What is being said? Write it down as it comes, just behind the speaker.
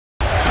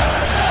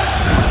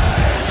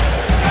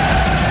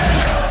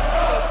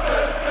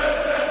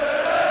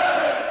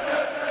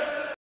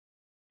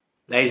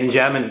Ladies and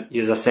gentlemen,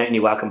 you are certainly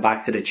welcome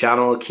back to the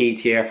channel. Keith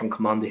here from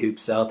Come On The Hoop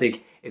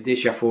Celtic. If this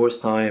is your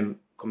first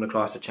time coming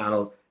across the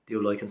channel, do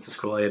like and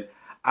subscribe.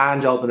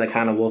 And open the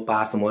can of whoop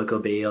ass and Michael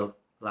Beale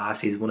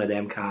last season, one of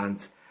them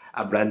cans.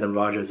 And Brendan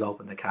Rodgers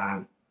opened the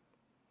can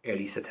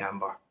early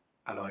September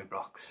at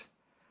Ibrox.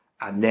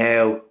 And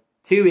now,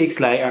 2 weeks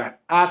later,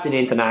 after the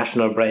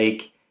international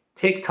break,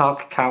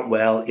 Todd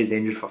Cantwell is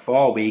injured for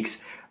 4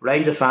 weeks.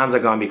 Rangers fans are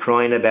going to be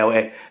crying about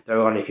it. They're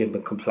going to be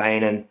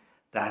complaining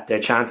that their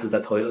chances of the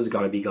title is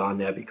going to be gone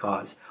now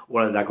because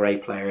one of their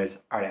great players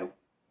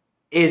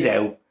is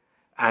out,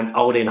 and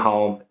Odin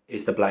Holm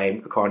is to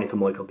blame, according to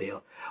Michael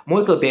Beale.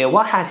 Michael Beale,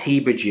 what has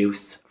he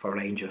produced for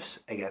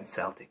Rangers against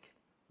Celtic?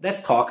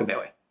 Let's talk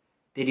about it.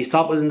 Did he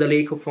stop us in the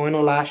League Cup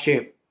final last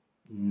year?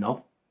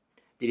 No.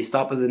 Did he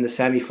stop us in the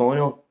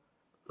semi-final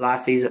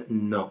last season?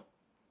 No.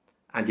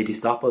 And did he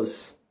stop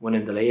us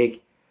winning the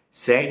league?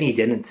 Certainly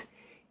didn't.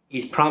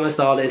 He's promised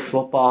all this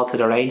football to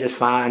the Rangers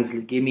fans.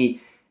 Give me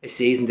a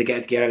season to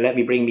get together. Let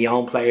me bring my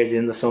own players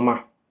in the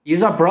summer.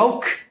 Yous are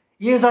broke.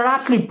 Yous are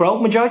absolutely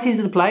broke. Majority of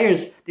the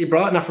players they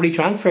brought in are free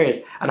transfers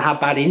and have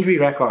bad injury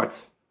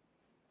records.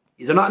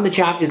 Yous are not in the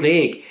Champions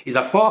League. Yous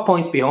are 4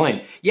 points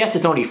behind. Yes,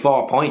 it's only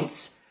 4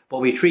 points, but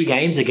we've 3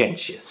 games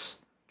against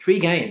yous. 3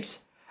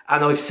 games.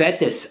 And I've said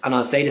this, and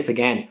I'll say this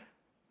again.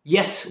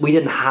 Yes, we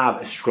didn't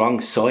have a strong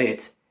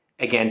side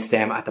against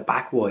them at the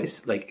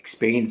back-wise, like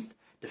experienced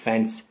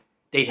defence.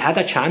 They had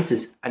their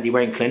chances and they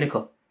weren't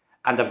clinical.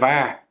 And the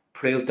VAR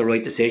proved the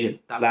right decision.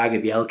 That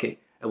Lager Bielke,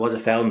 it was a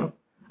foul on them.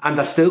 And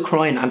they're still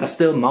crying and they're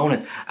still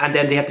moaning. And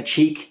then they have the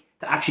cheek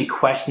to actually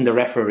question the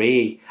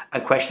referee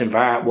and question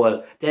VAR.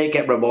 Well, they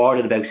get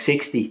rewarded about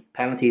 60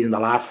 penalties in the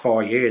last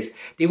 4 years.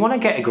 They want to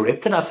get a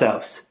grip to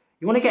themselves.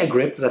 You want to get a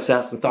grip to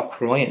themselves and stop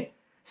crying.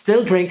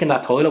 Still drinking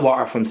that toilet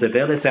water from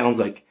Seville, it sounds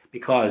like.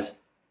 Because,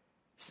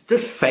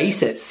 just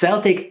face it,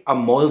 Celtic are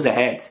miles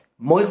ahead.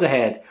 Miles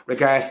ahead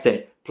regards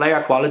to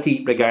player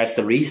quality, regards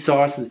to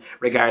resources,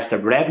 regards to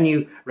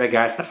revenue,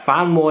 regards to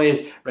fan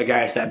wise,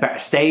 regards to a better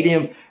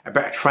stadium, a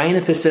better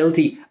training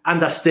facility,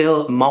 and they're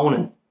still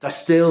moaning. They're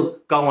still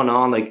going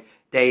on like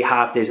they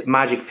have this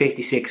magic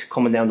 56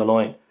 coming down the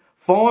line.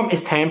 Form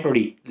is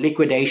temporary,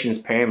 liquidation is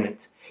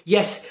permanent.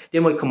 Yes, they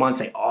might come on and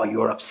say, oh,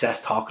 you're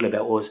obsessed talking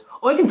about us.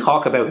 I can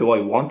talk about who I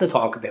want to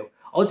talk about.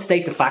 I'll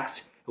state the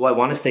facts who I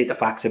want to state the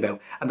facts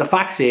about. And the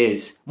facts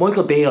is,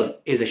 Michael Beale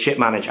is a shit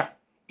manager.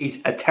 He's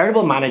a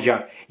terrible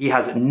manager. He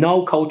has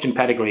no coaching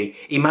pedigree.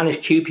 He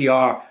managed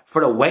QPR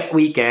for a wet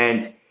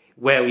weekend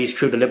where he's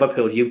through the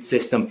Liverpool youth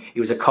system. He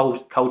was a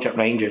coach at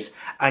Rangers.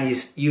 And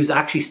he's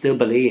actually still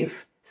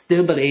believe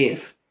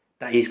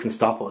that he can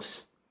stop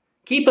us.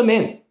 Keep him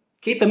in.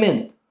 Keep him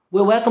in.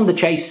 We'll welcome the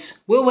chase.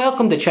 We'll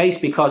welcome the chase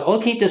because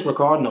I'll keep this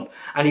recording up.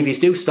 And if you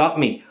do stop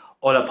me,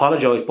 I'll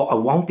apologise. But I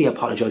won't be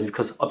apologising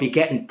because I'll be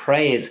getting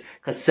praise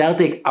because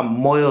Celtic are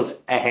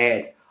miles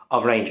ahead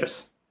of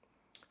Rangers.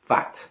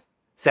 Fact.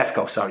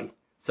 Sefco, sorry.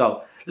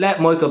 So, let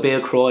Michael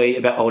Beale cry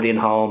about Odin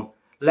Holm.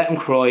 Let him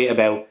cry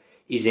about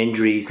his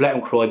injuries. Let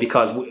him cry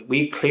because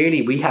we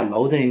had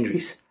loads of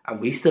injuries. And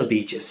we still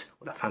beat us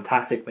with a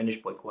fantastic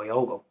finish by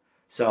Kyogo.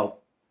 So,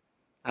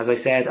 as I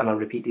said, and I'll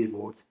repeat these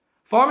words.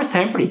 Form is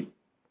temporary,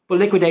 but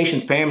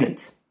liquidation's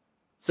permanent.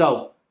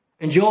 So,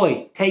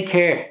 enjoy. Take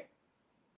care.